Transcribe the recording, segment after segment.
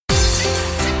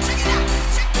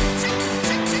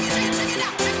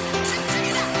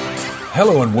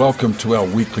Hello and welcome to our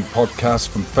weekly podcast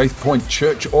from Faith Point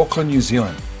Church, Auckland, New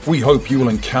Zealand. We hope you will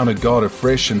encounter God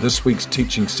afresh in this week's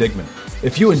teaching segment.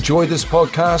 If you enjoy this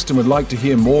podcast and would like to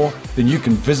hear more, then you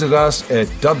can visit us at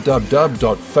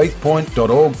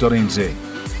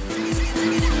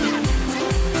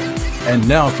www.faithpoint.org.nz. And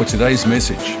now for today's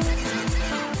message.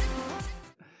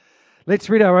 Let's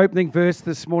read our opening verse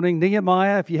this morning.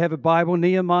 Nehemiah, if you have a Bible,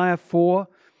 Nehemiah 4,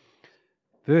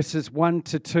 verses 1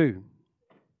 to 2.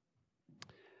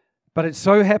 But it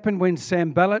so happened when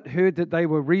Sanballat heard that they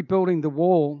were rebuilding the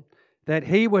wall, that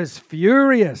he was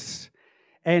furious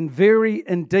and very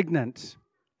indignant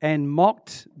and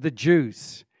mocked the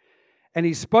Jews. And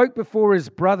he spoke before his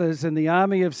brothers in the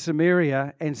army of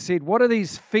Samaria and said, "What are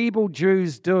these feeble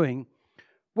Jews doing?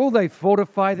 Will they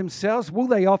fortify themselves? Will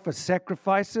they offer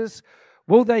sacrifices?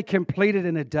 Will they complete it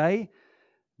in a day?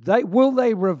 Will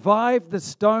they revive the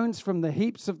stones from the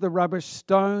heaps of the rubbish,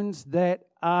 stones that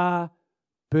are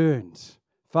burned?"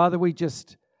 Father, we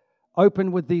just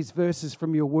open with these verses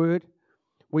from your word.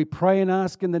 We pray and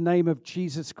ask in the name of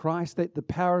Jesus Christ that the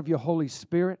power of your Holy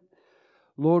Spirit,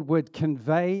 Lord, would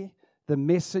convey the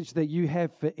message that you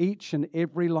have for each and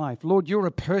every life. Lord, you're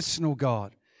a personal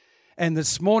God. And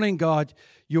this morning, God,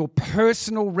 your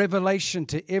personal revelation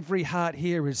to every heart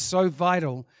here is so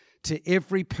vital to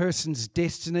every person's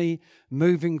destiny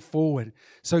moving forward.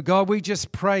 So God, we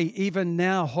just pray even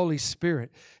now, Holy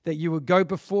Spirit, that you would go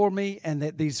before me and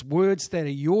that these words that are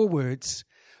your words,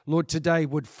 Lord, today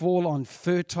would fall on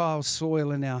fertile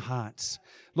soil in our hearts.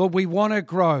 Lord, we want to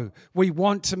grow. We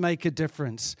want to make a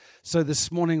difference. So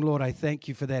this morning, Lord, I thank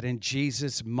you for that in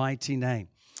Jesus' mighty name.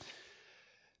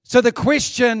 So the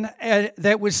question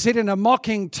that was said in a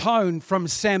mocking tone from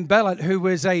Sanballat, who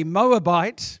was a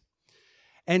Moabite,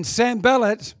 and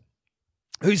Sanballat,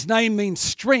 whose name means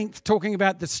strength, talking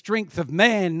about the strength of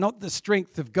man, not the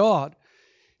strength of God,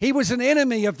 he was an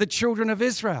enemy of the children of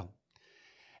Israel.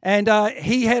 And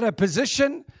he had a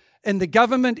position in the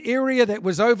government area that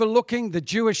was overlooking the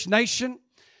Jewish nation.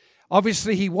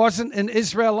 Obviously, he wasn't an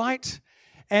Israelite.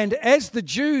 And as the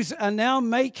Jews are now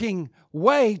making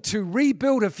way to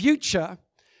rebuild a future,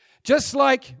 just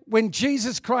like when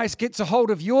Jesus Christ gets a hold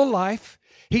of your life,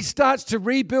 he starts to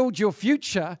rebuild your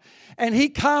future, and he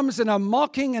comes in a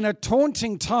mocking and a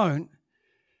taunting tone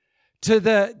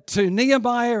to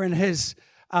Nehemiah and his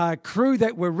crew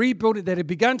that were rebuilding, that had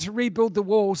begun to rebuild the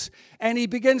walls, and he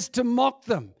begins to mock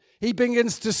them. He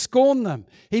begins to scorn them.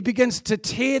 He begins to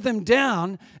tear them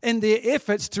down in their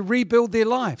efforts to rebuild their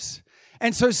lives.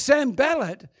 And so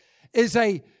Sanballat is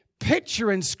a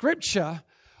picture in Scripture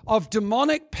of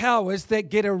demonic powers that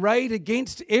get arrayed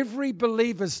against every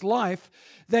believer's life,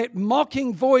 that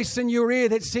mocking voice in your ear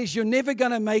that says you're never going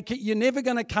to make it, you're never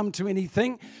going to come to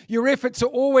anything, your efforts are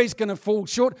always going to fall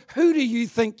short. Who do you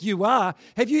think you are?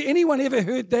 Have anyone ever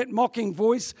heard that mocking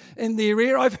voice in their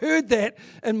ear? I've heard that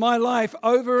in my life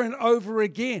over and over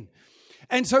again.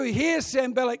 And so here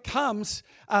Sanballat comes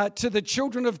to the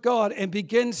children of God and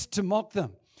begins to mock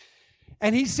them.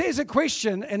 And he says a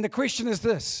question, and the question is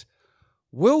this: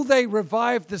 will they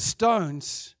revive the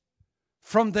stones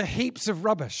from the heaps of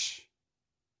rubbish?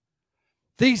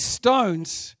 These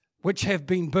stones which have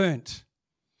been burnt.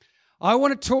 I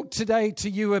want to talk today to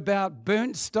you about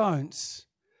burnt stones,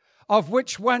 of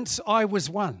which once I was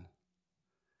one.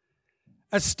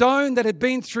 A stone that had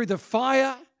been through the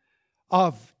fire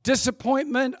of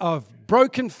disappointment, of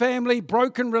broken family,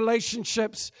 broken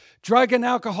relationships, drug and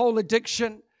alcohol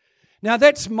addiction. Now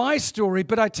that's my story,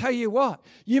 but I tell you what,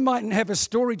 you mightn't have a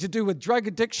story to do with drug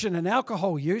addiction and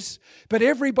alcohol use, but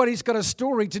everybody's got a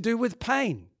story to do with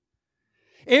pain.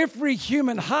 Every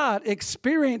human heart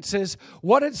experiences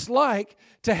what it's like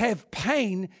to have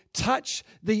pain touch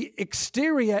the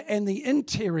exterior and the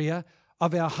interior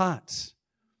of our hearts.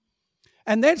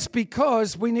 And that's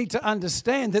because we need to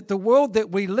understand that the world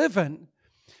that we live in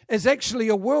is actually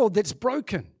a world that's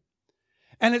broken.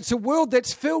 And it's a world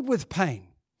that's filled with pain.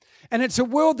 And it's a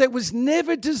world that was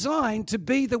never designed to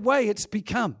be the way it's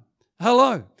become.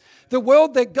 Hello. The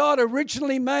world that God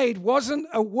originally made wasn't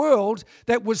a world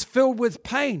that was filled with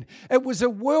pain. It was a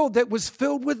world that was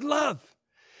filled with love.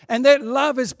 And that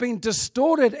love has been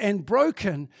distorted and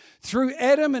broken through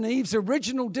Adam and Eve's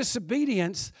original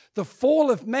disobedience. The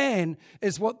fall of man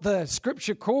is what the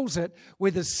scripture calls it,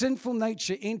 where the sinful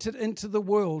nature entered into the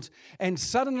world. And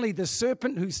suddenly the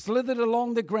serpent who slithered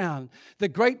along the ground, the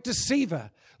great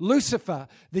deceiver, Lucifer,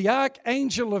 the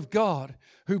archangel of God,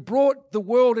 who brought the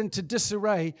world into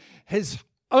disarray, his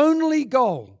only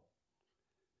goal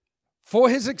for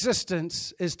his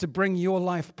existence is to bring your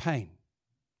life pain.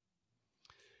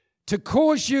 To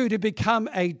cause you to become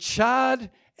a charred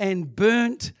and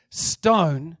burnt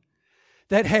stone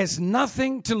that has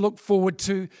nothing to look forward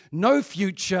to, no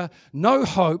future, no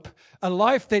hope, a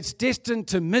life that's destined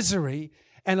to misery,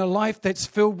 and a life that's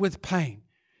filled with pain.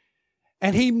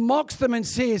 And he mocks them and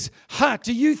says,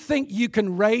 do you think you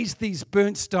can raise these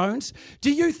burnt stones?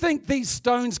 Do you think these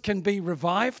stones can be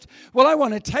revived? Well, I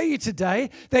want to tell you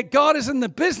today that God is in the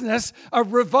business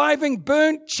of reviving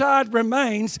burnt, charred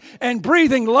remains and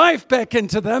breathing life back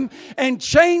into them and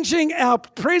changing our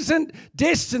present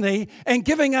destiny and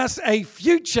giving us a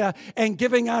future and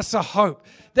giving us a hope.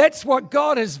 That's what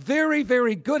God is very,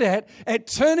 very good at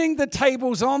turning the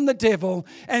tables on the devil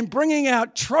and bringing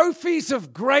out trophies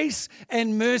of grace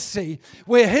and mercy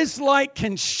where his light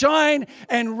can shine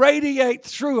and radiate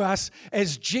through us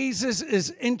as Jesus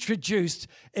is introduced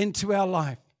into our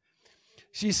life.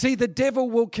 So you see, the devil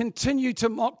will continue to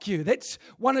mock you. That's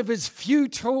one of his few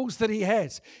tools that he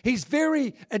has. He's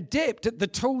very adept at the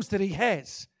tools that he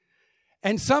has.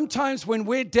 And sometimes when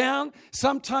we're down,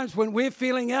 sometimes when we're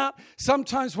feeling out,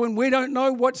 sometimes when we don't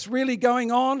know what's really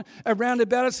going on around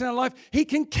about us in our life, he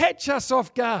can catch us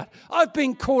off guard. I've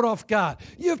been caught off guard.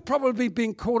 You've probably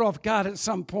been caught off guard at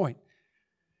some point.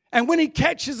 And when he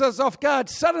catches us off guard,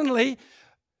 suddenly,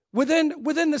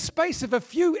 within the space of a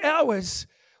few hours,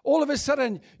 all of a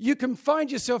sudden, you can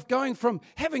find yourself going from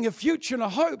having a future and a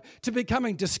hope to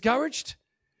becoming discouraged,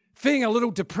 feeling a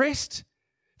little depressed,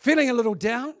 feeling a little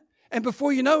down. And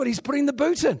before you know it, he's putting the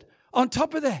boot in on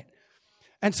top of that.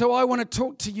 And so I want to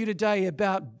talk to you today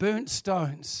about burnt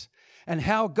stones and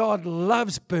how God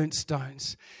loves burnt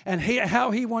stones and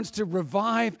how he wants to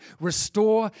revive,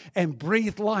 restore, and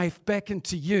breathe life back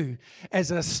into you as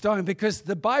a stone. Because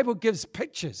the Bible gives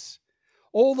pictures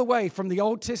all the way from the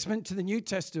Old Testament to the New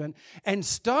Testament. And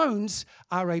stones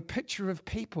are a picture of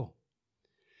people.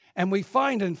 And we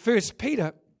find in 1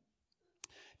 Peter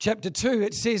Chapter 2,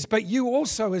 it says, but you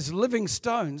also as living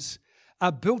stones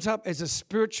are built up as a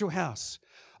spiritual house,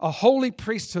 a holy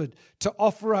priesthood to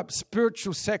offer up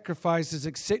spiritual sacrifices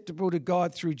acceptable to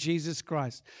God through Jesus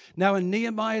Christ. Now in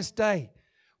Nehemiah's day,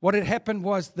 what had happened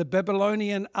was the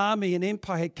Babylonian army and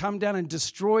empire had come down and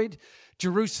destroyed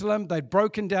Jerusalem. They'd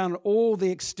broken down all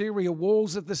the exterior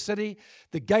walls of the city.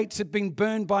 The gates had been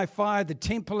burned by fire. The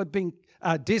temple had been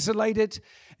desolated,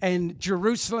 and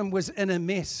Jerusalem was in a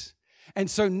mess. And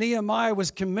so Nehemiah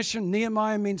was commissioned.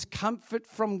 Nehemiah means comfort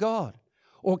from God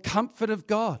or comfort of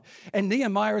God. And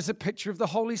Nehemiah is a picture of the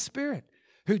Holy Spirit,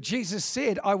 who Jesus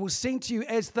said, I will send to you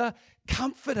as the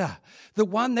comforter, the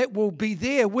one that will be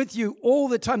there with you all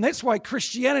the time. That's why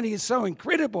Christianity is so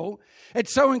incredible.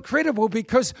 It's so incredible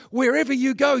because wherever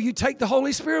you go, you take the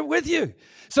Holy Spirit with you.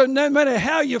 So no matter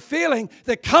how you're feeling,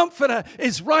 the comforter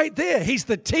is right there. He's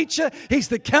the teacher. He's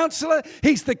the counselor.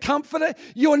 He's the comforter.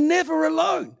 You're never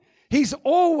alone. He's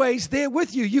always there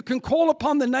with you. You can call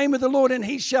upon the name of the Lord and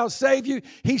he shall save you.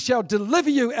 He shall deliver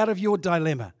you out of your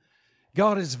dilemma.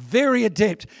 God is very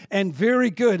adept and very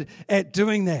good at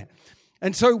doing that.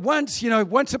 And so once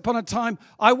upon a time,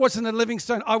 I wasn't a living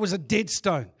stone. I was a dead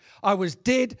stone. I was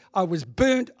dead. I was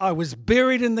burnt. I was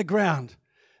buried in the ground.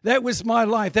 That was my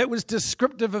life. That was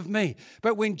descriptive of me.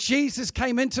 But when Jesus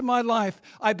came into my life,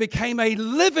 I became a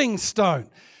living stone.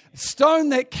 Stone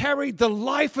that carried the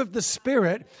life of the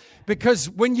Spirit. Because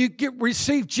when you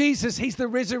receive Jesus, he's the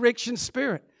resurrection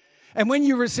Spirit. And when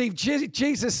you receive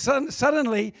Jesus,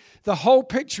 suddenly the whole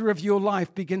picture of your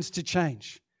life begins to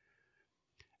change.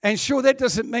 And sure, that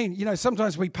doesn't mean,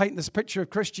 sometimes we paint this picture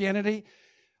of Christianity.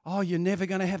 Oh, you're never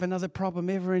going to have another problem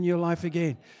ever in your life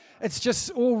again. It's just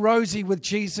all rosy with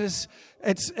Jesus.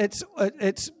 It's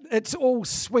all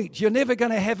sweet. You're never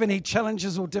going to have any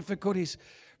challenges or difficulties.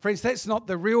 Friends, that's not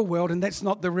the real world and that's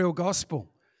not the real gospel.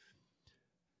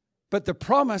 But the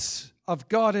promise of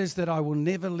God is that I will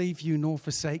never leave you nor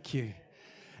forsake you.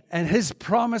 And his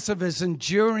promise of his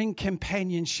enduring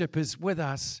companionship is with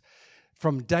us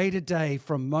from day to day,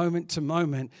 from moment to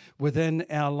moment within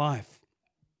our life.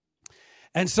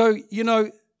 And so,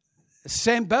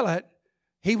 Sanballat,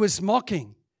 he was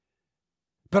mocking.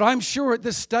 But I'm sure at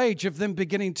this stage of them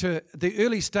the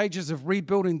early stages of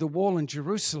rebuilding the wall in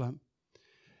Jerusalem,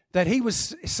 that he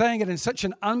was saying it in such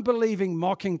an unbelieving,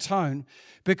 mocking tone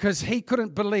because he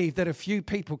couldn't believe that a few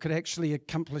people could actually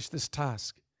accomplish this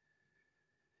task.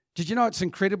 Did you know it's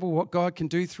incredible what God can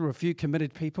do through a few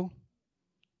committed people?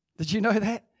 Did you know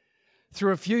that?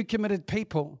 Through a few committed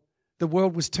people, the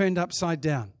world was turned upside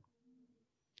down.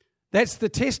 That's the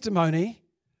testimony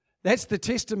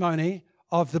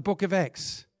of the book of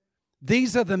Acts.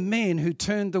 These are the men who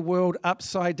turned the world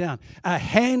upside down. A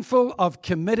handful of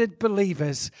committed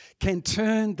believers can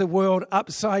turn the world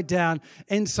upside down,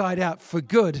 inside out, for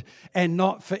good and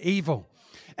not for evil.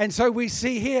 And so we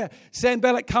see here,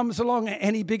 Sanballat comes along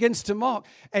and he begins to mock.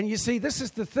 And you see, this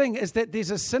is the thing, is that there's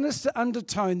a sinister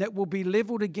undertone that will be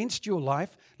leveled against your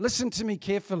life. Listen to me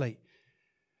carefully.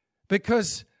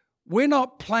 Because we're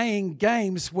not playing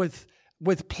games with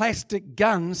plastic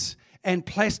guns and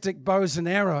plastic bows and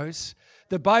arrows.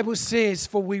 The Bible says,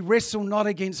 for we wrestle not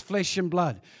against flesh and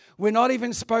blood. We're not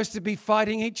even supposed to be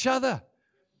fighting each other.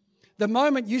 The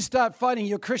moment you start fighting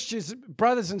your Christian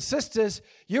brothers and sisters,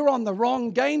 you're on the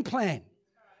wrong game plan.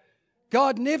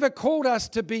 God never called us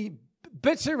to be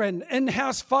bitter and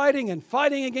in-house fighting and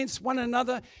fighting against one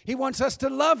another. He wants us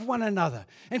to love one another.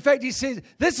 In fact, he says,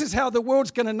 this is how the world's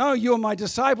going to know you're my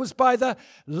disciples, by the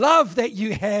love that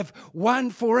you have one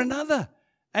for another.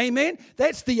 Amen?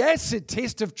 That's the acid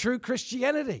test of true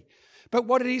Christianity. But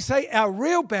what did he say? Our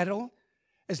real battle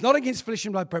is not against flesh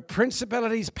and blood, but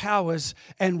principalities, powers,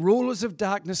 and rulers of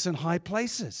darkness in high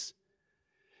places.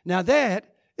 Now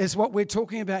that is what we're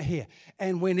talking about here.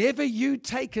 And whenever you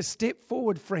take a step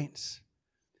forward, friends,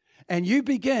 and you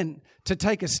begin to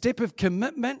take a step of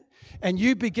commitment, and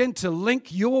you begin to link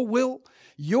your will,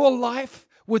 your life,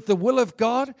 with the will of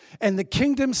God, and the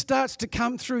kingdom starts to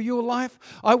come through your life,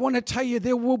 I want to tell you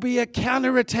there will be a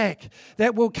counterattack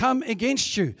that will come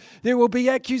against you. There will be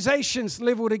accusations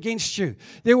leveled against you.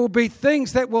 There will be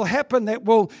things that will happen that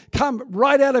will come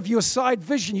right out of your side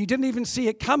vision. You didn't even see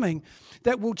it coming,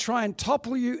 that will try and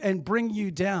topple you and bring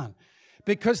you down.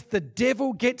 Because the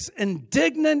devil gets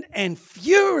indignant and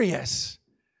furious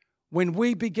when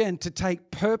we begin to take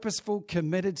purposeful,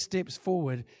 committed steps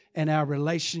forward in our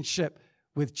relationship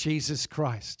with Jesus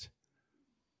Christ.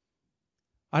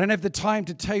 I don't have the time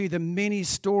to tell you the many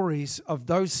stories of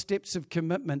those steps of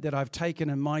commitment that I've taken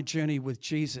in my journey with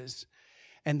Jesus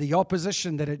and the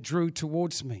opposition that it drew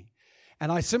towards me. And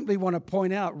I simply want to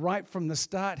point out right from the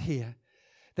start here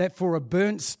that for a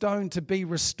burnt stone to be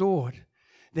restored,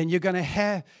 then you're going to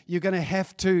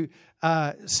have to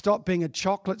stop being a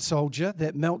chocolate soldier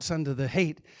that melts under the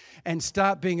heat and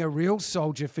start being a real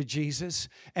soldier for Jesus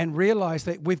and realize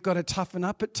that we've got to toughen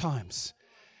up at times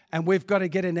and we've got to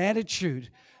get an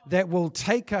attitude that will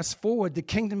take us forward. The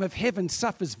kingdom of heaven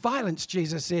suffers violence,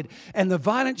 Jesus said, and the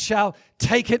violent shall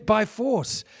take it by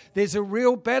force. There's a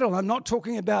real battle. I'm not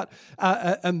talking about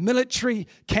a military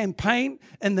campaign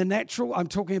in the natural. I'm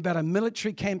talking about a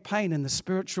military campaign in the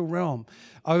spiritual realm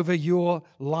over your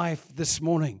life this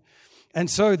morning. And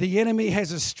so the enemy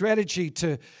has a strategy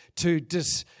to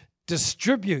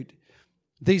distribute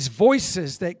these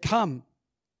voices that come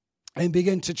and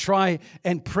begin to try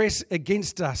and press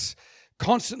against us,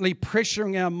 constantly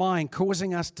pressuring our mind,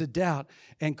 causing us to doubt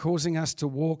and causing us to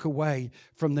walk away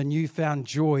from the newfound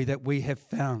joy that we have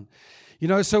found. You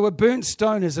know, so a burnt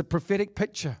stone is a prophetic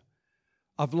picture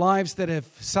of lives that have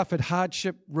suffered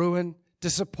hardship, ruin,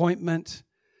 disappointment,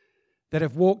 that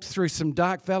have walked through some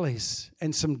dark valleys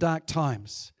and some dark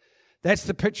times. That's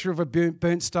the picture of a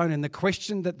burnt stone. And the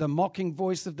question that the mocking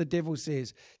voice of the devil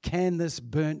says, can this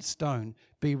burnt stone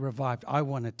be revived? I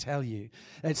want to tell you,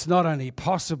 it's not only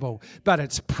possible, but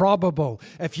it's probable.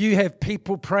 If you have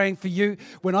people praying for you,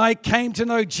 when I came to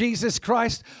know Jesus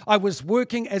Christ, I was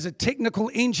working as a technical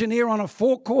engineer on a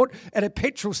forecourt at a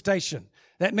petrol station.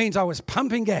 That means I was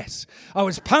pumping gas. I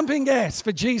was pumping gas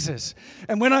for Jesus.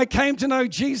 And when I came to know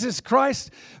Jesus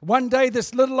Christ, one day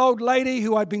this little old lady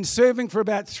who I'd been serving for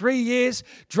about 3 years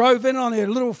drove in on her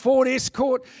little Ford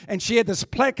Escort, and she had this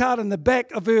placard in the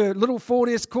back of her little Ford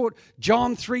Escort,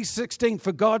 John 3:16,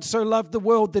 for God so loved the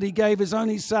world that he gave his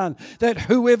only son, that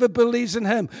whoever believes in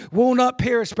him will not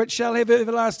perish but shall have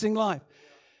everlasting life.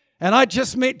 And I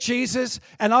just met Jesus,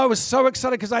 and I was so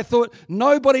excited because I thought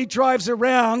nobody drives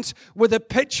around with a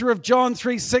picture of John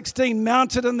 3:16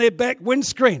 mounted in their back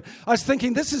windscreen. I was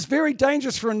thinking, this is very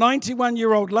dangerous for a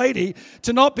 91-year-old lady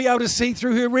to not be able to see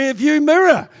through her rear view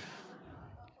mirror.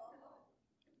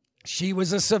 She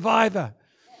was a survivor.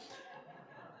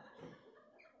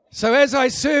 So as I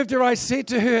served her, I said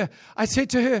to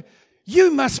her,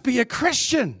 you must be a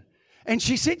Christian. And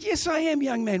she said, yes, I am,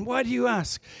 young man. Why do you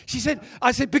ask?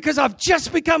 I said, because I've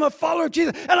just become a follower of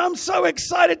Jesus, and I'm so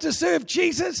excited to serve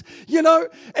Jesus, you know.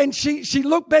 And she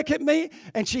looked back at me,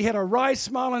 and she had a wry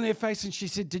smile on her face, and she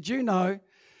said, did you know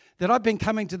that I've been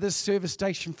coming to this service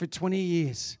station for 20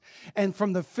 years? And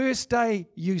from the first day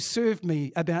you served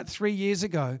me about 3 years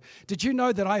ago, did you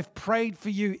know that I've prayed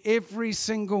for you every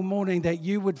single morning that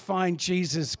you would find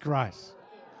Jesus Christ?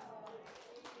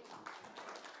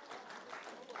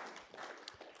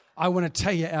 I want to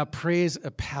tell you, our prayers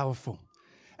are powerful.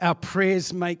 Our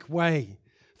prayers make way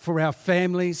for our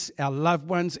families, our loved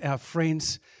ones, our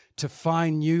friends to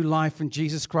find new life in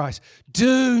Jesus Christ.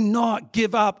 Do not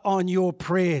give up on your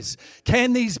prayers.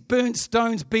 Can these burnt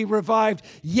stones be revived?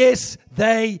 Yes,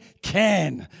 they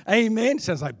can. Amen.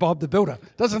 Sounds like Bob the Builder,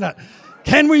 doesn't it?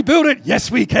 Can we build it?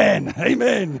 Yes, we can.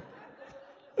 Amen.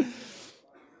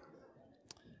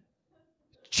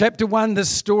 Chapter 1, this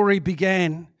story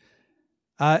began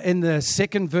in the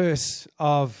second verse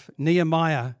of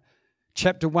Nehemiah.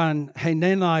 Chapter 1,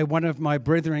 Hanani, one of my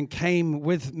brethren, came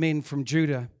with men from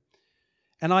Judah.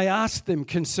 And I asked them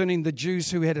concerning the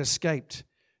Jews who had escaped,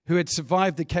 who had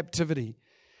survived the captivity,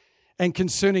 and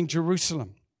concerning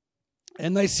Jerusalem.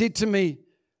 And they said to me,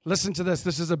 listen to this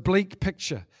is a bleak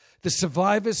picture. The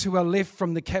survivors who are left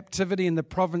from the captivity in the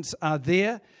province are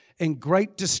there in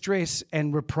great distress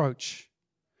and reproach.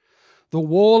 The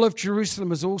wall of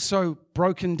Jerusalem is also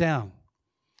broken down,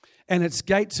 and its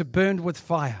gates are burned with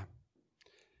fire.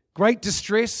 Great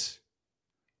distress,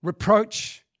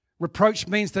 reproach. Reproach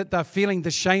means that they're feeling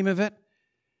the shame of it.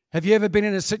 Have you ever been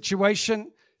in a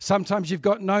situation, sometimes you've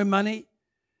got no money,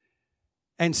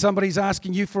 and somebody's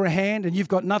asking you for a hand, and you've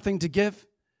got nothing to give?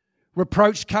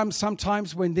 Reproach comes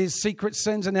sometimes when there's secret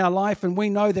sins in our life, and we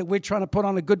know that we're trying to put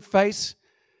on a good face,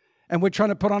 and we're trying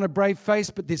to put on a brave face,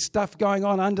 but there's stuff going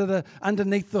on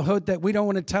underneath the hood that we don't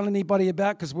want to tell anybody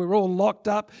about because we're all locked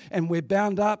up and we're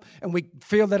bound up, and we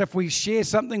feel that if we share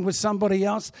something with somebody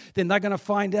else, then they're going to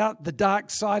find out the dark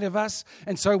side of us.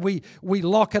 And so we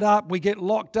lock it up, we get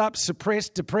locked up,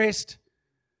 suppressed, depressed,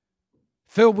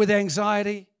 filled with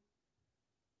anxiety.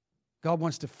 God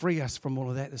wants to free us from all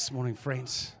of that this morning,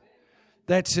 friends.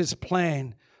 That's His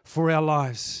plan for our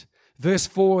lives. Verse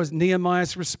 4 is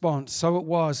Nehemiah's response. So it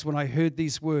was when I heard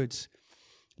these words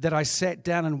that I sat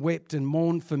down and wept and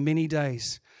mourned for many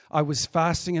days. I was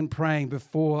fasting and praying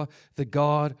before the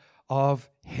God of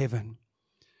heaven.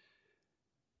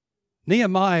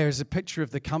 Nehemiah is a picture of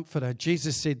the Comforter.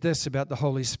 Jesus said this about the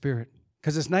Holy Spirit,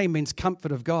 because His name means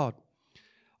comfort of God.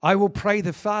 I will pray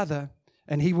the Father,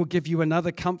 and He will give you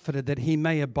another Comforter, that He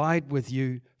may abide with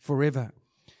you forever.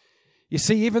 You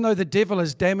see, even though the devil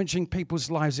is damaging people's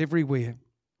lives everywhere,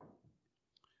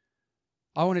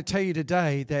 I want to tell you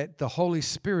today that the Holy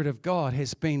Spirit of God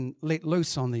has been let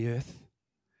loose on the earth.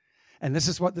 And this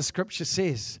is what the Scripture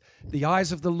says. The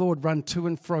eyes of the Lord run to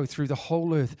and fro through the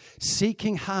whole earth,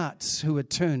 seeking hearts who are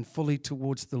turned fully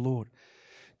towards the Lord.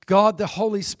 God, the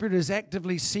Holy Spirit, is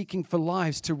actively seeking for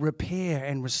lives to repair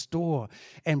and restore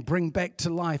and bring back to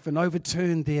life and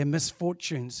overturn their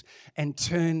misfortunes and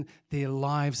turn their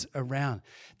lives around.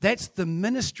 That's the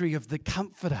ministry of the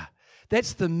Comforter.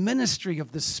 That's the ministry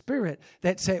of the Spirit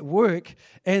that's at work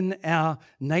in our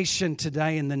nation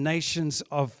today, in the nations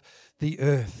of the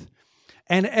earth.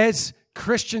 And as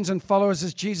Christians and followers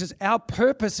of Jesus, our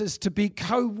purpose is to be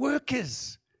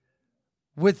co-workers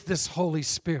with this Holy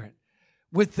Spirit,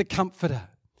 with the Comforter.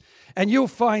 And you'll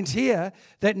find here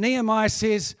that Nehemiah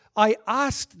says, I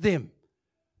asked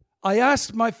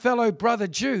my fellow brother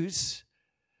Jews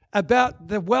about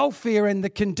the welfare and the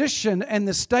condition and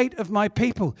the state of my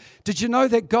people. Did you know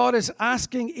that God is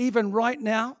asking even right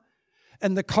now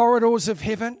in the corridors of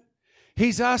heaven?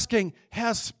 He's asking,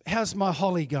 how's my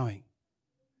Holly going?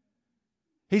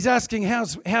 He's asking,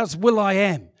 how's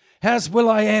Will.i.am? How's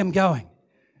Will.i.am going?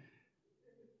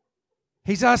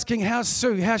 He's asking, how's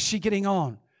Sue? How's she getting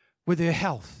on with her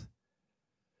health?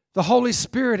 The Holy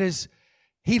Spirit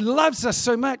He loves us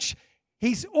so much,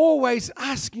 He's always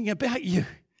asking about you.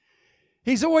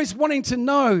 He's always wanting to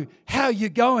know how you're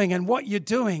going and what you're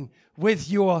doing with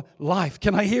your life.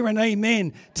 Can I hear an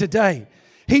amen today?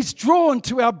 He's drawn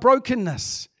to our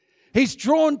brokenness. He's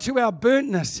drawn to our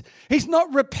burntness. He's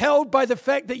not repelled by the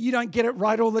fact that you don't get it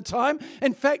right all the time.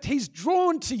 In fact, He's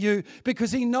drawn to you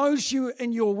because He knows you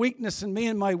in your weakness and me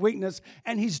in my weakness,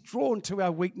 and He's drawn to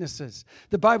our weaknesses.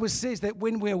 The Bible says that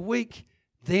when we're weak,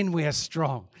 then we are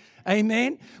strong.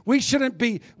 Amen? We shouldn't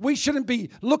be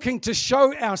looking to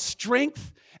show our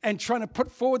strength and trying to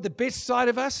put forward the best side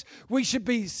of us. We should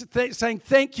be saying,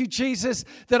 thank you, Jesus,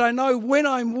 that I know when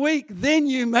I'm weak, then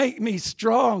you make me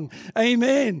strong.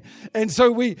 Amen. And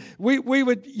so we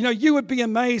would, you would be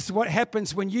amazed what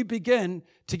happens when you begin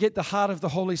to get the heart of the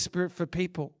Holy Spirit for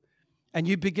people and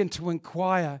you begin to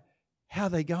inquire, how are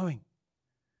they going?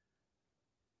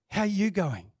 How are you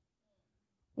going?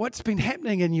 What's been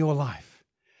happening in your life?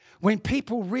 When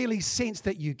people really sense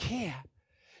that you care,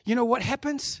 you know what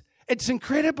happens? It's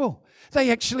incredible.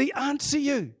 They actually answer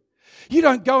you. You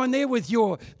don't go in there with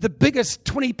the biggest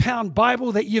 20-pound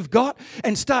Bible that you've got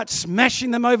and start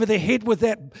smashing them over the head with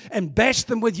that and bash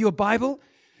them with your Bible.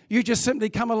 You just simply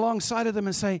come alongside of them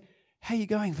and say, how you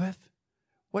going, Viv?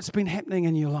 What's been happening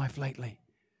in your life lately?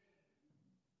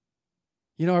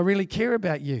 You know, I really care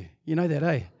about you. You know that,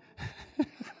 eh?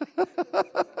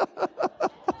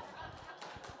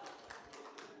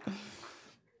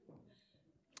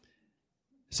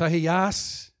 So he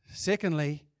asks,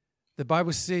 secondly, the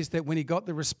Bible says that when he got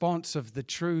the response of the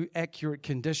true, accurate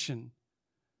condition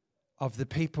of the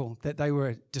people, that they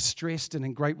were distressed and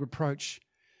in great reproach,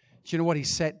 do you know what? He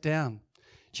sat down.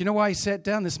 Do you know why he sat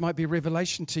down? This might be a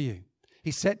revelation to you.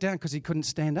 He sat down because he couldn't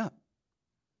stand up.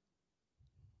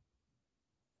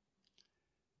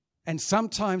 And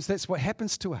sometimes that's what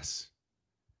happens to us.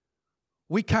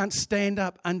 We can't stand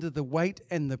up under the weight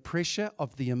and the pressure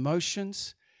of the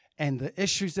emotions and the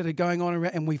issues that are going on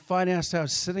around, and we find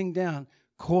ourselves sitting down,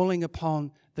 calling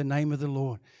upon the name of the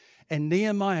Lord. And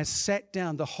Nehemiah sat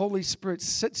down. The Holy Spirit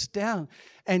sits down.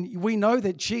 And we know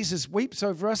that Jesus weeps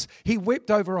over us. He wept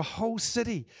over a whole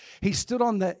city. He stood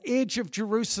on the edge of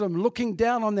Jerusalem looking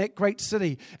down on that great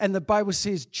city. And the Bible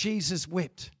says Jesus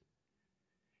wept.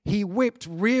 He wept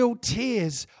real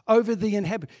tears over the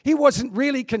inhabitants. He wasn't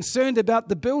really concerned about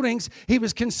the buildings. He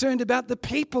was concerned about the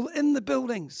people in the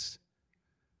buildings.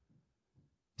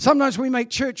 Sometimes we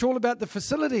make church all about the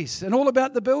facilities and all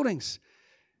about the buildings.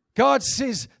 God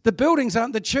says the buildings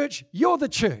aren't the church, you're the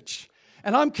church.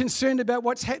 And I'm concerned about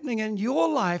what's happening in your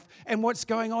life and what's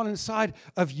going on inside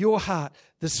of your heart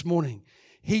this morning.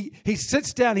 He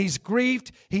sits down, he's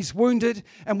grieved, he's wounded,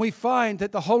 and we find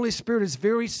that the Holy Spirit is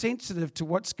very sensitive to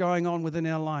what's going on within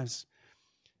our lives.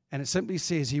 And it simply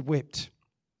says he wept.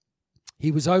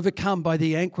 He was overcome by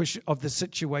the anguish of the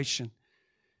situation.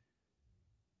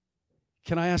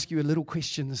 Can I ask you a little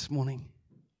question this morning?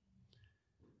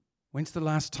 When's the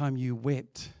last time you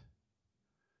wept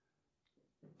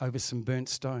over some burnt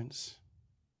stones?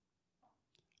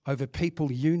 Over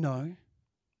people you know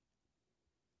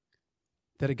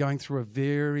that are going through a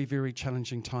very, very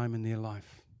challenging time in their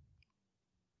life?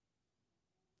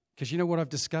 Because you know what I've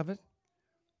discovered?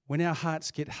 When our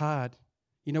hearts get hard,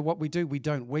 you know what we do? We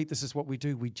don't weep. This is what we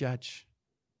do. We judge.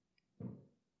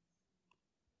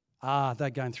 They're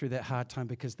going through that hard time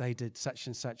because they did such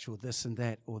and such or this and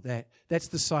that or that. That's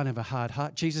the sign of a hard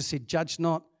heart. Jesus said, judge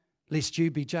not, lest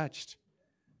you be judged.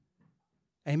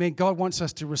 Amen. God wants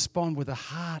us to respond with a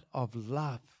heart of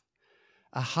love,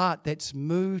 a heart that's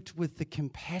moved with the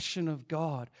compassion of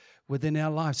God within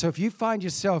our lives. So if you find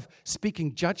yourself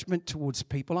speaking judgment towards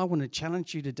people, I want to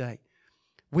challenge you today.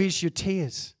 Where's your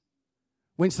tears?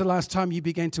 When's the last time you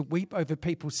began to weep over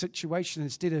people's situation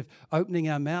instead of opening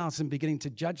our mouths and beginning to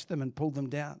judge them and pull them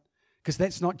down? Because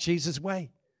that's not Jesus'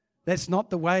 way. That's not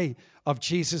the way of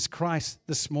Jesus Christ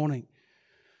this morning.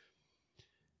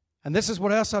 And this is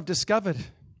what else I've discovered,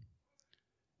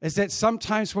 is that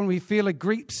sometimes when we feel a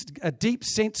deep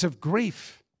sense of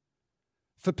grief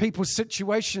for people's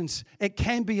situations, it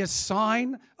can be a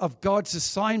sign of God's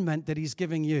assignment that He's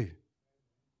giving you.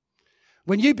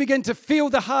 When you begin to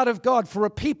feel the heart of God for a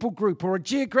people group or a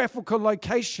geographical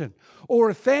location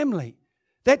or a family,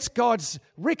 that's God's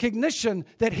recognition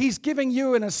that He's giving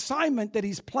you an assignment that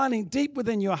He's planting deep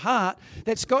within your heart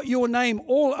that's got your name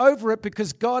all over it,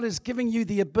 because God is giving you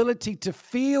the ability to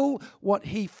feel what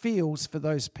He feels for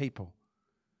those people.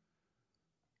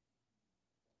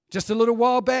 Just a little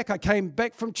while back, I came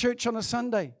back from church on a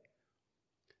Sunday,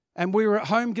 and we were at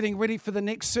home getting ready for the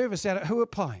next service out at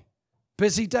Huapai.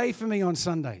 Busy day for me on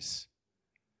Sundays.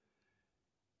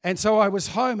 And so I was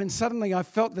home, and suddenly I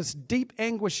felt this deep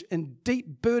anguish and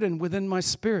deep burden within my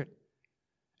spirit.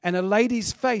 And a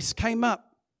lady's face came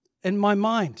up in my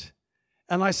mind.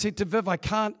 And I said to Viv,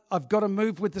 I've got to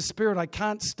move with the Spirit. I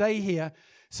can't stay here,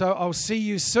 so I'll see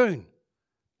you soon.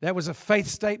 That was a faith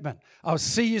statement. I'll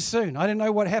see you soon. I didn't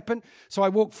know what happened, so I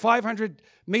walked 500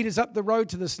 meters up the road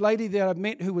to this lady that I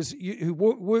met who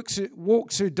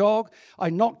walks her dog. I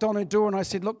knocked on her door and I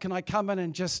said, "Look, can I come in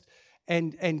and just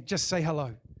say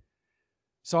hello?"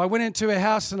 So I went into her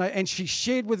house and she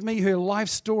shared with me her life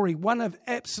story, one of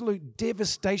absolute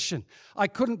devastation. I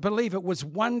couldn't believe it was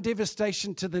one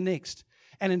devastation to the next.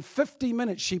 And in 50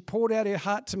 minutes, she poured out her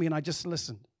heart to me, and I just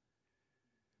listened.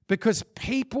 Because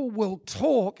people will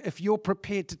talk if you're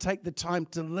prepared to take the time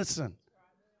to listen.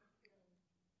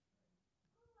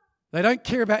 They don't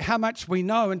care about how much we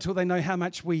know until they know how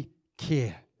much we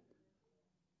care.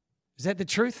 Is that the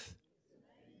truth?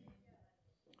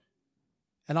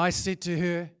 And I said to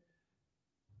her,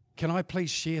 "Can I please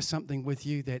share something with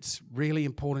you that's really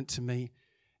important to me?"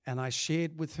 And I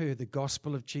shared with her the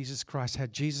gospel of Jesus Christ, how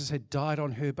Jesus had died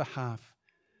on her behalf,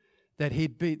 that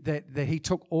He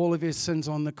took all of her sins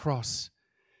on the cross,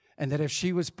 and that if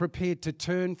she was prepared to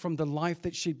turn from the life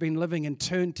that she'd been living and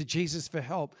turn to Jesus for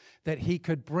help, that He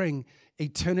could bring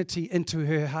eternity into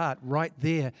her heart right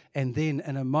there and then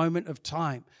in a moment of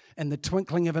time. in the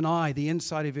twinkling of an eye, the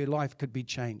inside of her life could be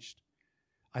changed.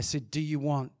 I said, do you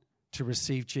want to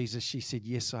receive Jesus? She said,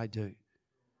 yes, I do.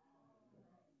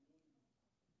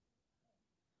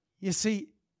 You see,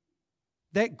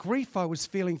 that grief I was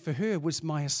feeling for her was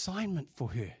my assignment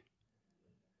for her.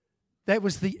 That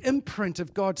was the imprint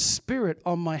of God's Spirit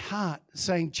on my heart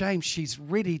saying, James, she's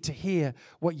ready to hear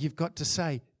what you've got to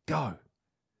say. Go.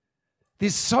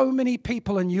 There's so many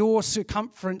people in your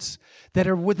circumference that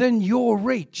are within your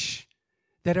reach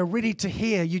that are ready to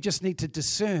hear. You just need to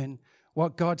discern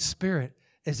what God's Spirit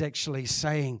is actually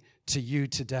saying to you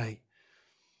today.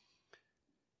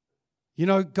 You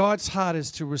know, God's heart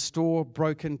is to restore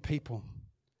broken people.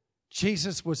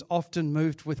 Jesus was often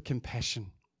moved with compassion.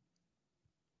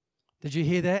 Did you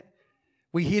hear that?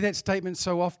 We hear that statement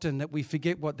so often that we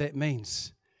forget what that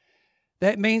means.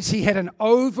 That means he had an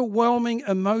overwhelming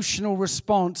emotional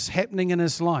response happening in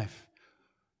his life.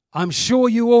 I'm sure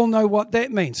you all know what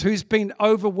that means. Who's been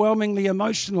overwhelmingly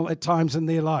emotional at times in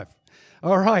their life?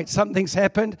 All right, something's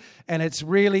happened and it's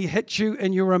really hit you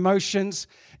in your emotions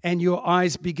and your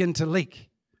eyes begin to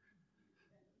leak.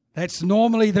 That's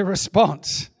normally the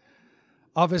response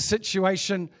of a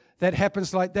situation that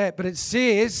happens like that. But it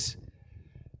says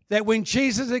that when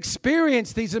Jesus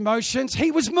experienced these emotions, he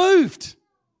was moved.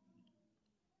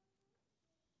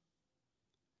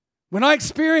 When I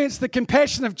experience the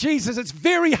compassion of Jesus, it's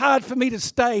very hard for me to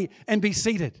stay and be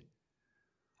seated.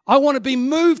 I want to be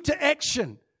moved to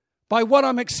action by what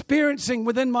I'm experiencing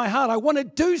within my heart. I want to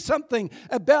do something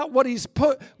about what he's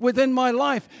put within my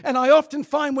life. And I often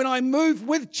find when I move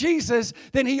with Jesus,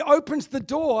 then he opens the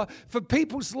door for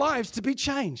people's lives to be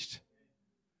changed.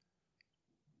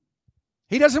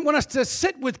 He doesn't want us to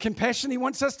sit with compassion. He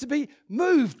wants us to be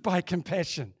moved by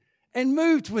compassion and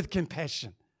moved with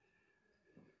compassion.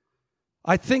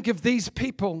 I think of these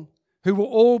people who were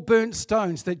all burnt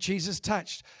stones that Jesus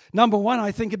touched. Number one,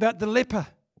 I think about the leper.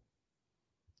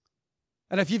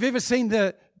 And if you've ever seen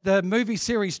the movie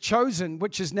series Chosen,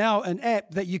 which is now an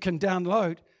app that you can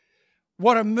download,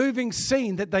 what a moving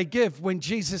scene that they give when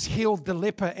Jesus healed the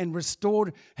leper and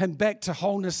restored him back to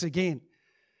wholeness again.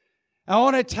 I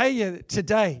want to tell you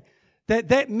today that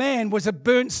that man was a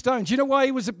burnt stone. Do you know why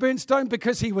he was a burnt stone?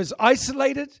 Because he was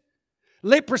isolated.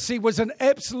 Leprosy was an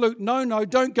absolute no-no.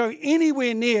 Don't go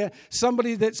anywhere near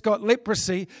somebody that's got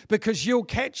leprosy because you'll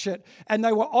catch it. And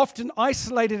they were often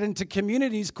isolated into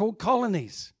communities called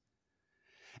colonies.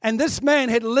 And this man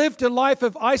had lived a life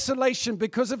of isolation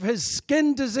because of his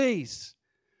skin disease.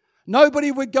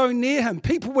 Nobody would go near him.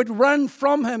 People would run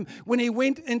from him when he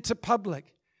went into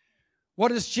public. What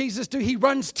does Jesus do? He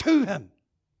runs to him.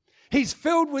 He's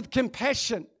filled with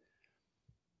compassion.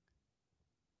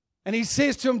 And he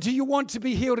says to him, do you want to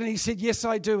be healed? And he said, yes,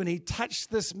 I do. And he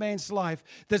touched this man's life.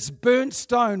 This burnt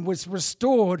stone was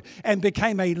restored and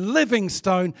became a living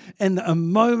stone in a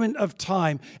moment of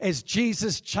time as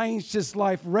Jesus changed his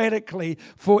life radically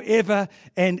forever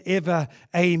and ever.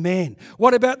 Amen.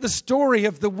 What about the story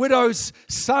of the widow's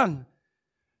son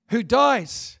who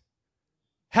dies?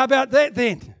 How about that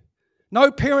then?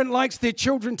 No parent likes their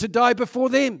children to die before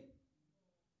them.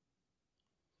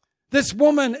 This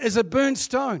woman is a burnt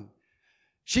stone.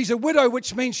 She's a widow,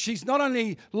 which means she's not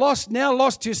only lost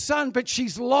her son, but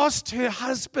she's lost her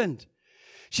husband.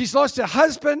 She's lost her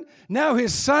husband. Now her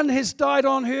son has died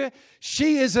on her.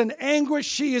 She is in anguish.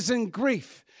 She is in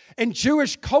grief. In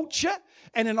Jewish culture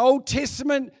and in Old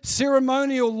Testament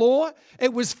ceremonial law,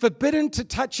 it was forbidden to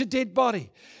touch a dead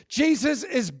body. Jesus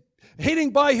is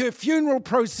heading by her funeral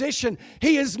procession.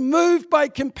 He is moved by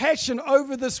compassion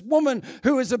over this woman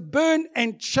who is a burnt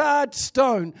and charred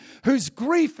stone, whose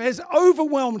grief has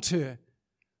overwhelmed her.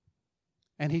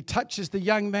 And he touches the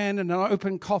young man in an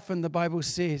open coffin, the Bible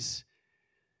says,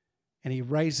 and he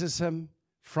raises him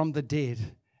from the dead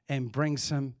and brings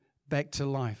him back to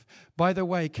life. By the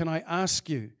way, can I ask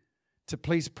you to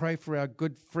please pray for our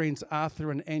good friends Arthur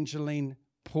and Angeline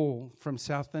Paul from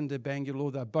Southend,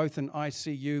 Bangalore. They're both in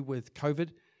ICU with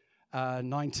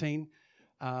COVID-19.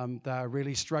 They're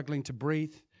really struggling to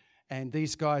breathe. And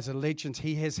these guys are legends.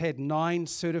 He has had 9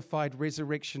 certified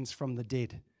resurrections from the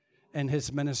dead in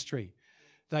his ministry.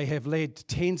 They have led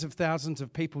tens of thousands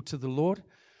of people to the Lord.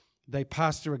 They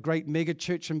pastor a great mega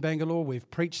church in Bangalore. We've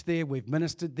preached there. We've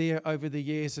ministered there over the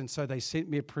years. And so they sent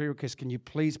me a prayer request. Can you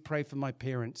please pray for my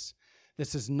parents?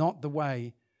 This is not the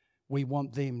way we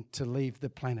want them to leave the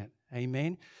planet.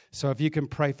 Amen. So if you can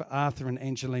pray for Arthur and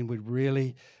Angeline, we'd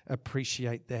really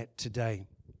appreciate that today.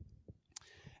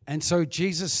 And so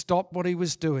Jesus stopped what he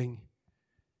was doing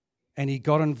and he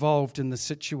got involved in the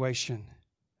situation.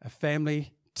 A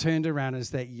family turned around as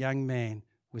that young man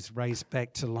was raised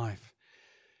back to life.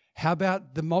 How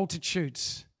about the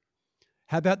multitudes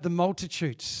How about the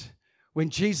multitudes? When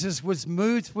Jesus was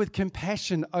moved with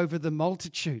compassion over the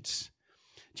multitudes.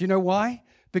 Do you know why?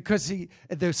 Because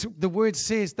the word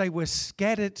says they were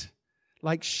scattered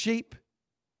like sheep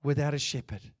without a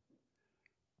shepherd.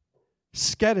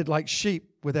 Scattered like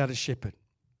sheep without a shepherd.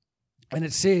 And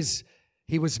it says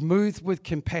he was moved with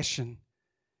compassion.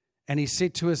 And he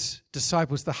said to his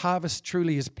disciples, the harvest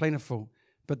truly is plentiful,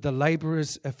 but the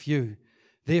laborers are few.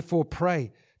 Therefore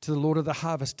pray to the Lord of the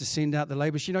harvest to send out the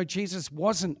laborers. You know, Jesus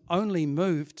wasn't only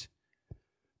moved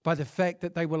by the fact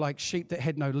that they were like sheep that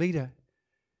had no leader.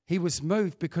 He was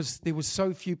moved because there were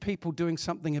so few people doing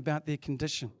something about their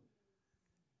condition.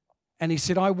 And he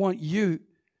said, I want you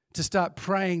to start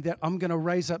praying that I'm going to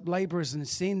raise up laborers and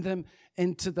send them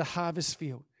into the harvest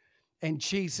field. And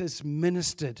Jesus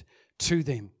ministered to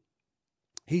them.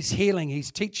 He's healing,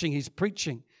 he's teaching, he's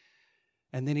preaching.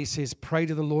 And then he says, pray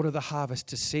to the Lord of the harvest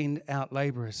to send out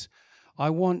laborers. I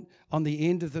want, on the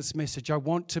end of this message, I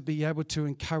want to be able to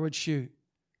encourage you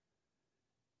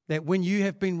that when you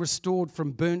have been restored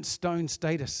from burnt stone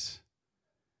status,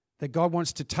 that God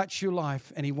wants to touch your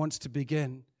life and he wants to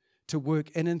begin to work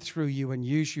in and through you and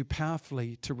use you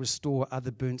powerfully to restore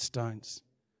other burnt stones.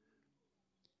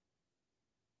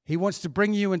 He wants to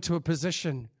bring you into a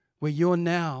position where you're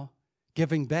now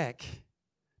giving back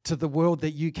to the world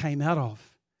that you came out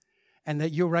of, and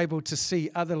that you're able to see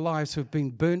other lives who have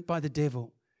been burnt by the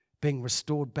devil being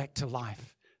restored back to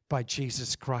life by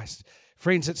Jesus Christ.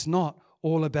 Friends, it's not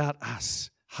all about us.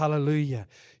 Hallelujah.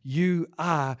 You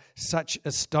are such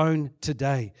a stone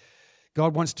today.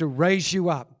 God wants to raise you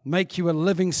up, make you a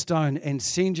living stone, and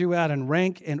send you out in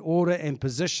rank and order and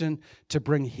position to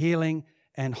bring healing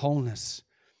and wholeness.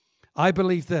 I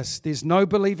believe this, there's no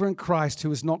believer in Christ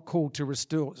who is not called to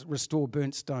restore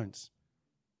burnt stones.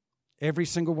 Every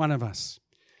single one of us.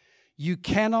 You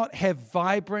cannot have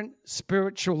vibrant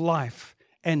spiritual life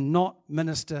and not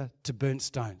minister to burnt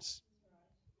stones.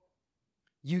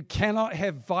 You cannot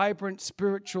have vibrant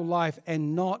spiritual life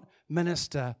and not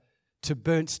minister to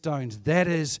burnt stones. That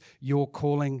is your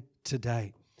calling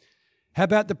today. How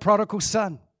about the prodigal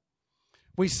son?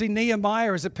 We see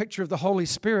Nehemiah as a picture of the Holy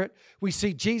Spirit. We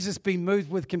see Jesus being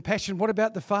moved with compassion. What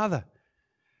about the father?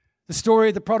 The story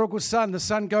of the prodigal son. The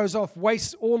son goes off,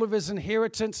 wastes all of his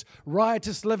inheritance,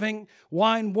 riotous living,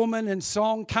 wine, woman, and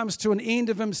song, comes to an end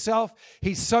of himself.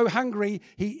 He's so hungry,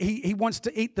 he wants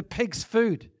to eat the pig's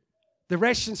food, the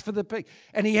rations for the pig.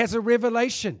 And he has a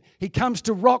revelation. He comes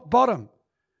to rock bottom.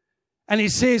 And he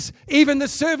says, even the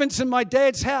servants in my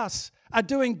dad's house are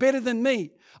doing better than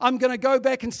me. I'm going to go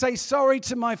back and say sorry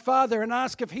to my father and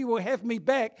ask if he will have me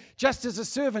back just as a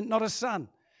servant, not a son.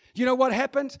 You know what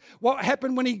happened? What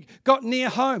happened when he got near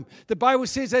home? The Bible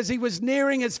says as he was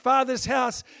nearing his father's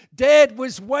house, Dad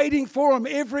was waiting for him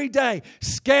every day,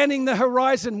 scanning the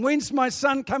horizon. When's my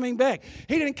son coming back?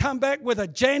 He didn't come back with a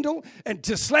jandal and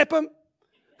to slap him.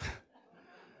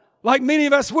 Like many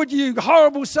of us would, you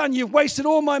horrible son, you've wasted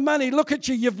all my money. Look at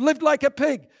you, you've lived like a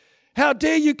pig. How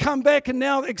dare you come back and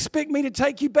now expect me to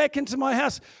take you back into my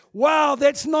house? Wow,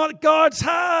 that's not God's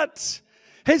heart.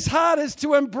 His heart is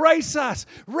to embrace us,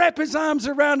 wrap his arms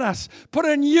around us, put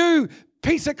a new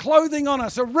piece of clothing on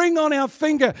us, a ring on our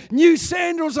finger, new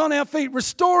sandals on our feet,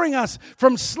 restoring us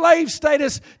from slave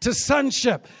status to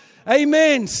sonship.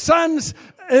 Amen. Sons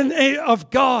of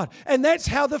God. And that's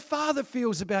how the Father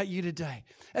feels about you today.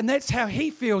 And that's how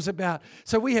he feels about.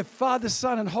 So we have Father,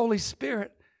 Son, and Holy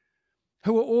Spirit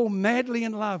who are all madly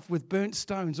in love with burnt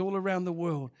stones all around the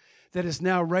world, that is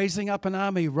now raising up an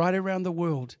army right around the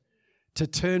world to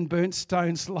turn burnt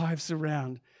stones' lives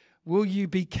around. Will you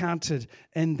be counted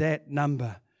in that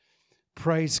number?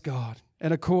 Praise God.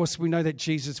 And of course, we know that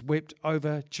Jesus wept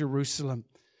over Jerusalem.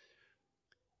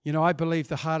 You know, I believe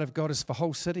the heart of God is for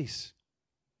whole cities.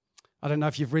 I don't know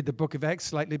if you've read the book of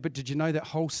Acts lately, but did you know that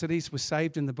whole cities were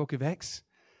saved in the book of Acts?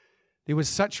 There was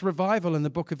such revival in the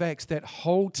book of Acts that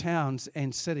whole towns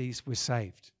and cities were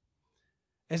saved.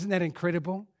 Isn't that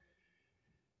incredible?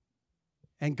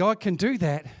 And God can do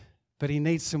that, but he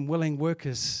needs some willing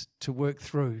workers to work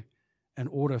through in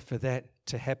order for that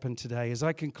to happen today. As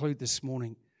I conclude this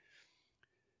morning,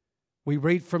 we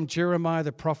read from Jeremiah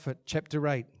the prophet, chapter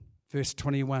 8, verse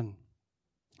 21.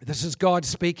 This is God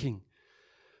speaking.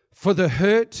 For the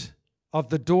hurt of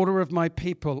the daughter of my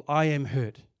people, I am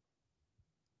hurt.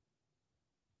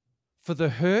 For the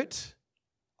hurt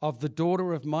of the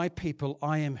daughter of my people,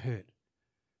 I am hurt.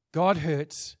 God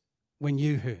hurts when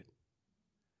you hurt.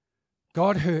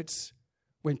 God hurts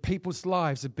when people's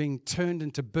lives are being turned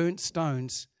into burnt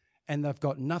stones and they've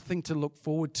got nothing to look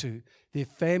forward to. Their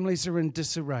families are in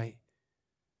disarray.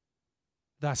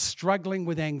 They're struggling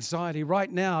with anxiety. Right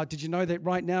now, did you know that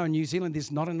right now in New Zealand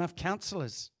there's not enough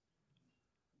counsellors?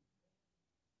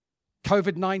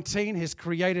 COVID-19 has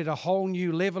created a whole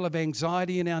new level of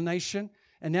anxiety in our nation,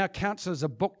 and now counsellors are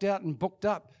booked out and booked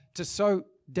up to sow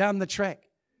down the track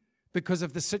because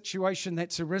of the situation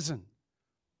that's arisen.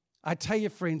 I tell you,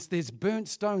 friends, there's burnt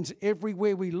stones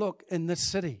everywhere we look in this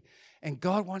city, and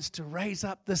God wants to raise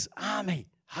up this army.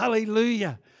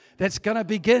 Hallelujah. That's going to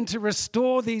begin to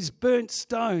restore these burnt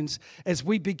stones as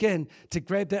we begin to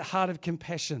grab that heart of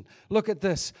compassion. Look at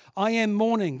this. I am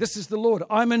mourning. This is the Lord.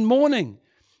 I'm in mourning.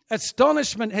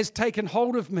 Astonishment has taken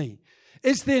hold of me.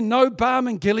 Is there no balm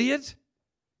in Gilead?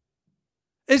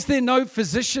 Is there no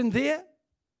physician there?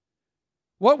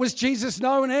 What was Jesus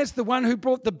known as? The one who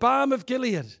brought the balm of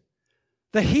Gilead,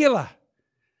 the healer.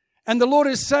 And the Lord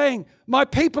is saying, my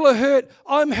people are hurt.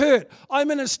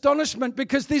 I'm in astonishment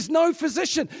because there's no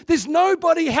physician. There's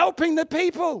nobody helping the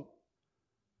people.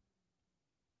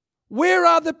 Where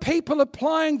are the people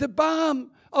applying the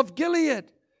balm of Gilead?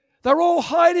 They're all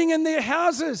hiding in their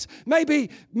houses, maybe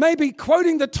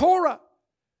quoting the Torah,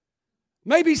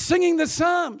 maybe singing the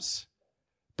Psalms,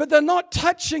 but they're not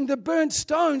touching the burnt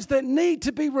stones that need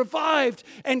to be revived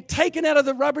and taken out of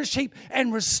the rubbish heap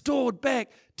and restored back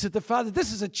to the Father.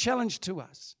 This is a challenge to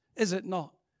us, is it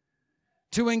not?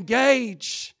 To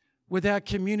engage with our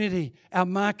community, our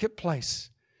marketplace.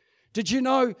 Did you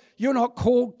know you're not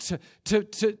called to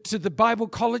the Bible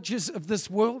colleges of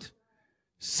this world?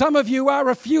 Some of you are,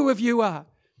 a few of you are.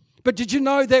 But did you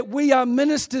know that we are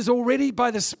ministers already by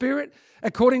the Spirit,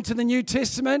 according to the New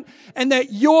Testament, and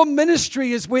that your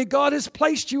ministry is where God has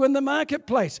placed you in the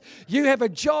marketplace? You have a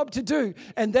job to do,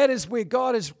 and that is where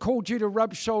God has called you to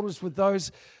rub shoulders with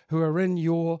those who are in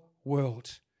your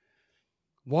world.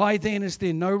 Why then is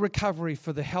there no recovery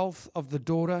for the health of the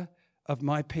daughter of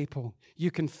my people?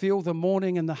 You can feel the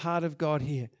mourning in the heart of God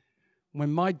here.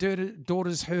 When my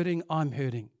daughter's hurting, I'm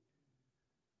hurting.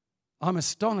 I'm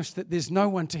astonished that there's no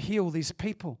one to heal these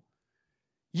people.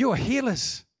 You're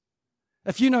healers.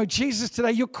 If you know Jesus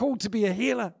today, you're called to be a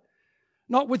healer.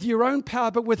 Not with your own power,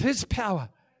 but with His power.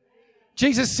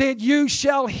 Jesus said, you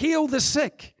shall heal the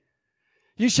sick.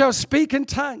 You shall speak in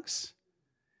tongues.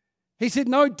 He said,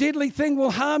 no deadly thing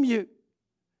will harm you.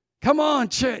 Come on,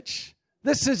 church.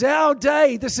 This is our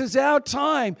day. This is our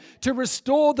time to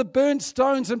restore the burnt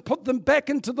stones and put them back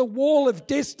into the wall of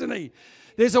destiny.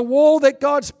 There's a wall that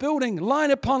God's building,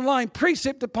 line upon line,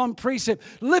 precept upon precept.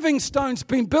 Living stones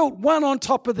being built one on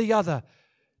top of the other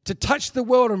to touch the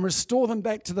world and restore them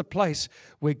back to the place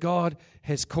where God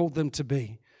has called them to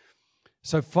be.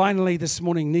 So finally this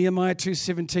morning, Nehemiah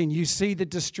 2:17, you see the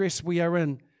distress we are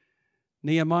in.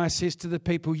 Nehemiah says to the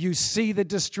people, you see the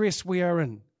distress we are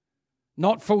in.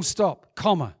 Not full stop,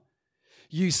 comma.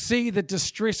 You see the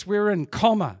distress we're in,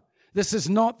 comma. This is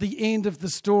not the end of the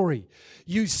story.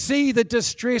 You see the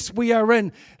distress we are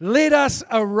in. Let us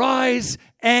arise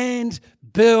and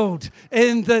build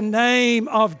in the name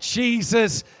of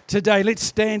Jesus today. Let's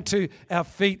stand to our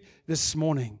feet this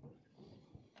morning.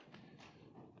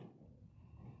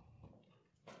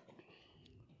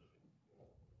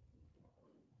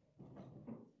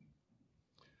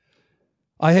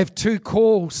 I have two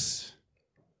calls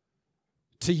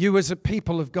to you as a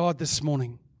people of God this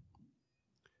morning.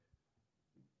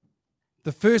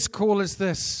 The first call is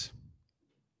this.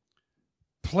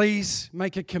 Please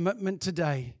make a commitment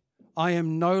today. I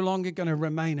am no longer going to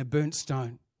remain a burnt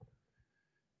stone.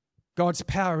 God's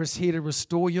power is here to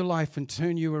restore your life and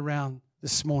turn you around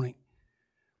this morning.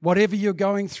 Whatever you're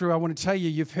going through, I want to tell you,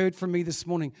 you've heard from me this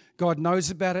morning. God knows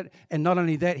about it, and not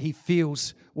only that, He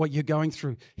feels what you're going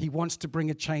through. He wants to bring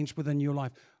a change within your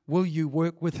life. Will you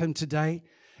work with Him today?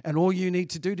 And all you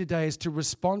need to do today is to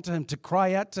respond to Him, to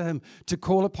cry out to Him, to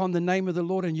call upon the name of the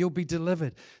Lord, and you'll be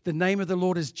delivered. The name of the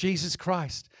Lord is Jesus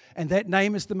Christ. And that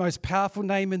name is the most powerful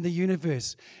name in the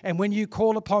universe. And when you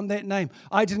call upon that name,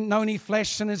 I didn't know any flash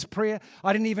sinner's prayer.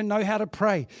 I didn't even know how to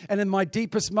pray. And in my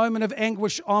deepest moment of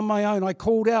anguish on my own, I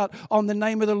called out on the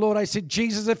name of the Lord. I said,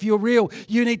 Jesus, if you're real,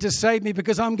 you need to save me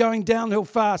because I'm going downhill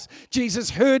fast.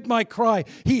 Jesus heard my cry.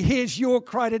 He hears your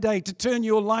cry today to turn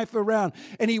your life around.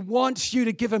 And He wants you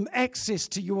to give Him access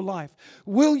to your life.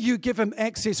 Will you give Him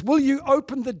access? Will you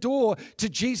open the door to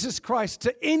Jesus Christ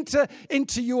to enter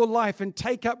into your life and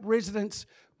take up residence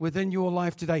within your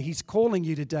life today? He's calling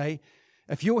you today.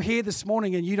 If you're here this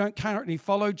morning and you don't currently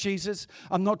follow Jesus,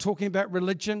 I'm not talking about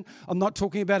religion. I'm not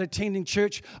talking about attending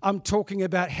church. I'm talking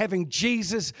about having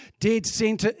Jesus dead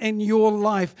center in your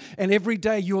life, and every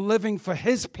day you're living for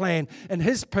His plan and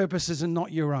His purposes and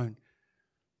not your own.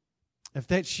 If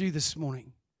that's you this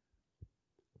morning,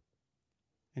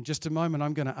 in just a moment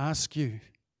I'm going to ask you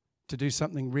to do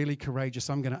something really courageous.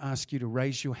 I'm going to ask you to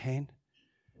raise your hand,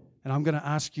 and I'm going to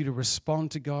ask you to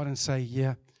respond to God and say,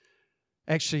 yeah,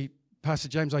 actually, Pastor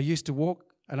James, I used to walk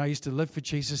and I used to live for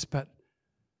Jesus, but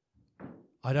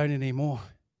I don't anymore.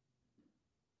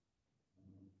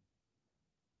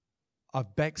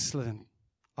 I've backslidden.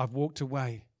 I've walked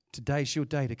away. Today's your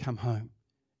day to come home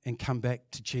and come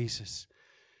back to Jesus.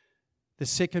 The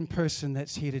second person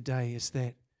that's here today is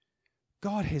that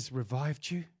God has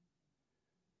revived you.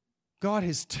 God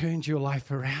has turned your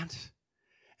life around.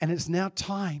 And it's now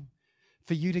time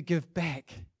for you to give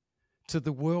back to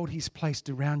the world He's placed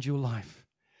around your life.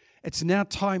 It's now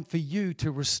time for you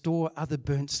to restore other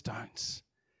burnt stones.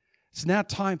 It's now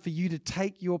time for you to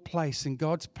take your place in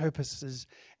God's purposes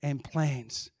and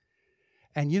plans.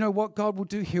 And you know what God will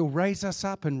do? He'll raise us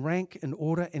up in rank and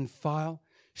order and file,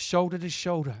 shoulder to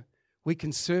shoulder. We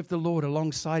can serve the Lord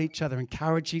alongside each other,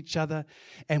 encourage each other,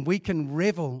 and we can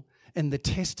revel in the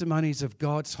testimonies of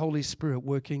God's Holy Spirit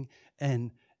working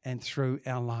in and through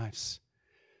our lives.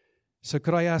 So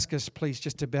could I ask us, please,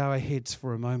 just to bow our heads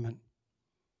for a moment?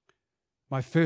 My first